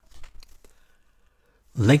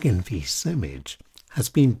Legin V SEMAJ has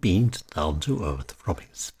been beamed down to Earth from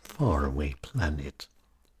his faraway planet.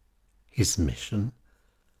 His mission?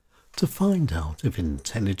 To find out if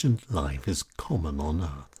intelligent life is common on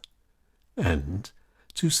Earth. And,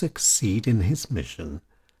 to succeed in his mission,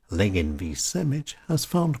 Legin V SEMAJ has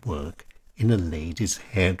found work in a ladies'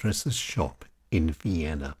 hairdresser's shop in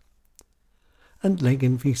Vienna. And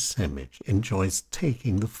Legin V SEMAJ enjoys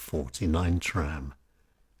taking the 49 tram.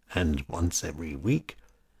 And once every week,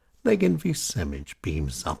 Legin V SEMAJ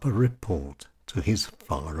beams up a report to his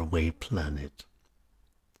faraway planet.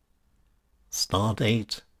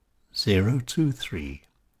 Stardate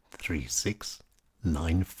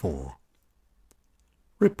 0233694.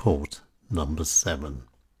 Report number 7.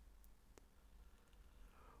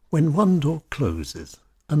 When one door closes,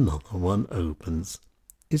 another one opens,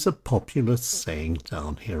 is a popular saying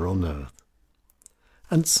down here on Earth.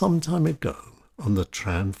 And some time ago, on the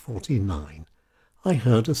tram 49, I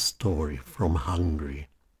heard a story from Hungary.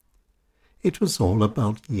 It was all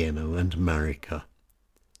about Jenő and Marika.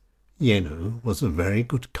 Jenő was a very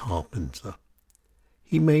good carpenter.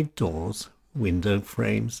 He made doors, window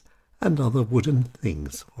frames, and other wooden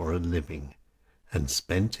things for a living, and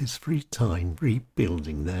spent his free time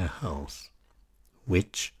rebuilding their house,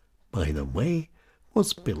 which, by the way,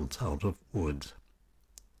 was built out of wood.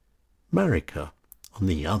 Marika, on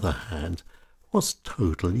the other hand, was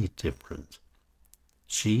totally different.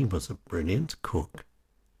 She was a brilliant cook.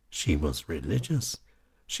 She was religious.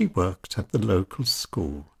 She worked at the local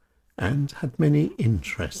school and had many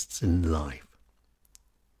interests in life.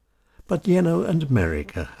 But Jenő and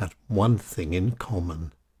Marika had one thing in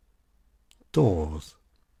common: doors.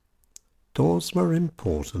 Doors were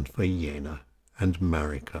important for Jenő and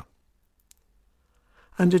Marika.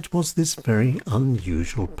 And it was this very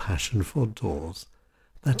unusual passion for doors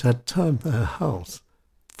that had turned their house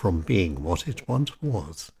from being what it once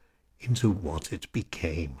was into what it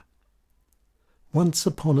became. Once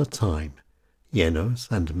upon a time, Jenő's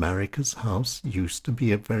and Marika's house used to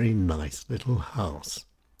be a very nice little house.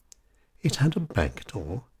 It had a back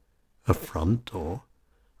door, a front door,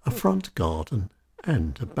 a front garden,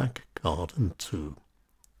 and a back garden too.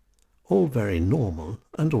 All very normal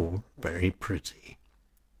and all very pretty.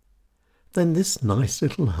 Then this nice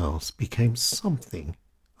little house became something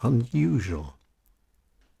unusual.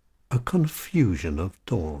 A confusion of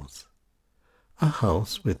doors. A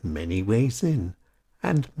house with many ways in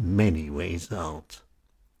and many ways out.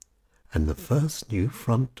 And the first new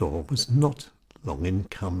front door was not long in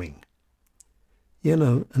coming.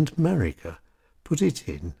 Jenő and Marika put it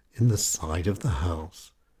in the side of the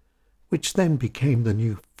house, which then became the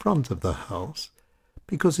new front of the house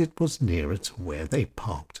because it was nearer to where they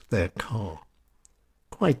parked their car.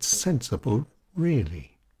 Quite sensible,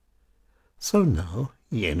 really. So now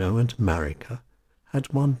Jenő and Marika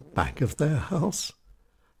had one back of their house,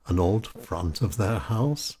 an old front of their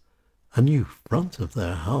house, a new front of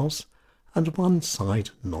their house, and one side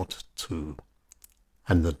not too.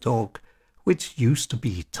 And the dog, which used to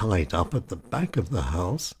be tied up at the back of the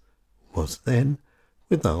house, was then,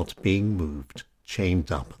 without being moved,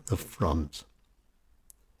 chained up at the front.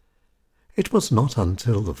 It was not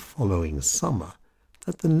until the following summer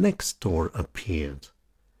that the next door appeared.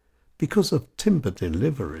 Because of timber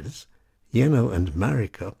deliveries, Jenő and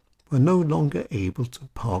Marika were no longer able to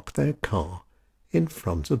park their car in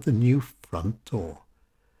front of the new front door.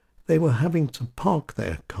 They were having to park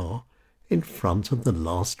their car in front of the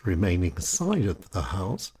last remaining side of the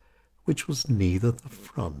house, which was neither the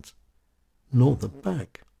front nor the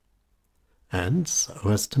back. And so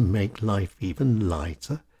as to make life even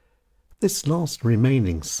lighter, this last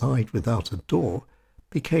remaining side without a door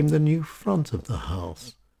became the new front of the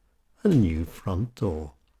house, a new front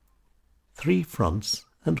door. 3 fronts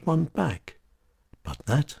and 1 back, but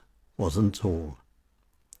that wasn't all.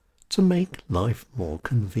 To make life more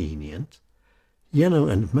convenient, Jenő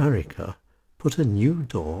and Marika put a new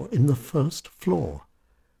door in the first floor,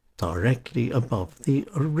 directly above the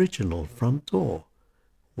original front door,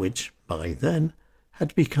 which by then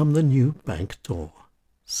had become the new back door.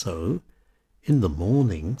 So, in the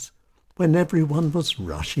mornings, when everyone was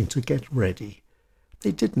rushing to get ready,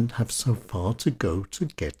 they didn't have so far to go to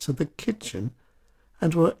get to the kitchen,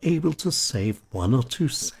 and were able to save 1 or 2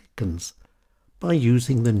 seconds by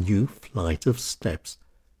using the new flight of steps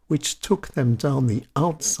which took them down the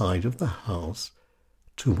outside of the house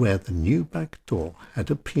to where the new back door had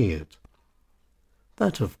appeared.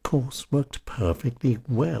 That, of course, worked perfectly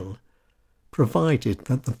well, provided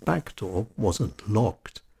that the back door wasn't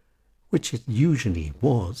locked, which it usually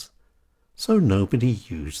was, so nobody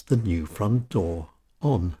used the new front door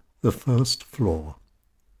on the first floor.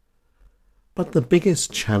 But the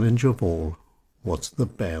biggest challenge of all was the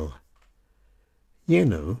bell.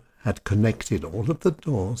 Yeno had connected all of the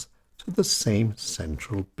doors to the same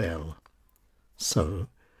central bell, so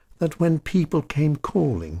that when people came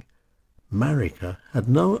calling, Marika had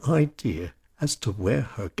no idea as to where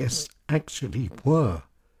her guests actually were.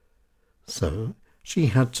 So she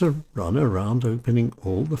had to run around opening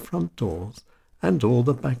all the front doors and all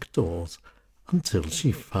the back doors until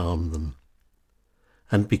she found them.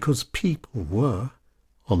 And because people were,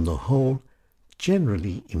 on the whole,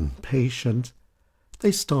 generally impatient,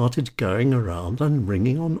 they started going around and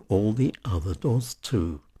ringing on all the other doors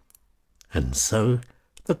too. And so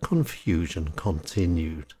the confusion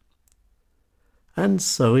continued. And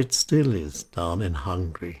so it still is down in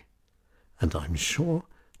Hungary, and I'm sure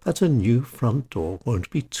that a new front door won't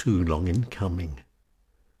be too long in coming.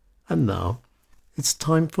 And now it's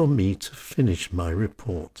time for me to finish my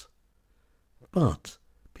report. But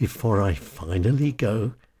before I finally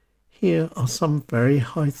go, here are some very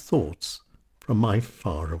high thoughts from my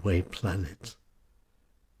faraway planet.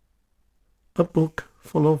 A book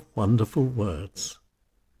full of wonderful words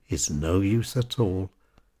is no use at all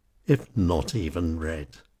if not even read.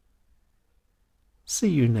 See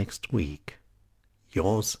you next week.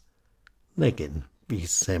 Yours, Legin V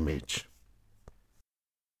SEMAJ.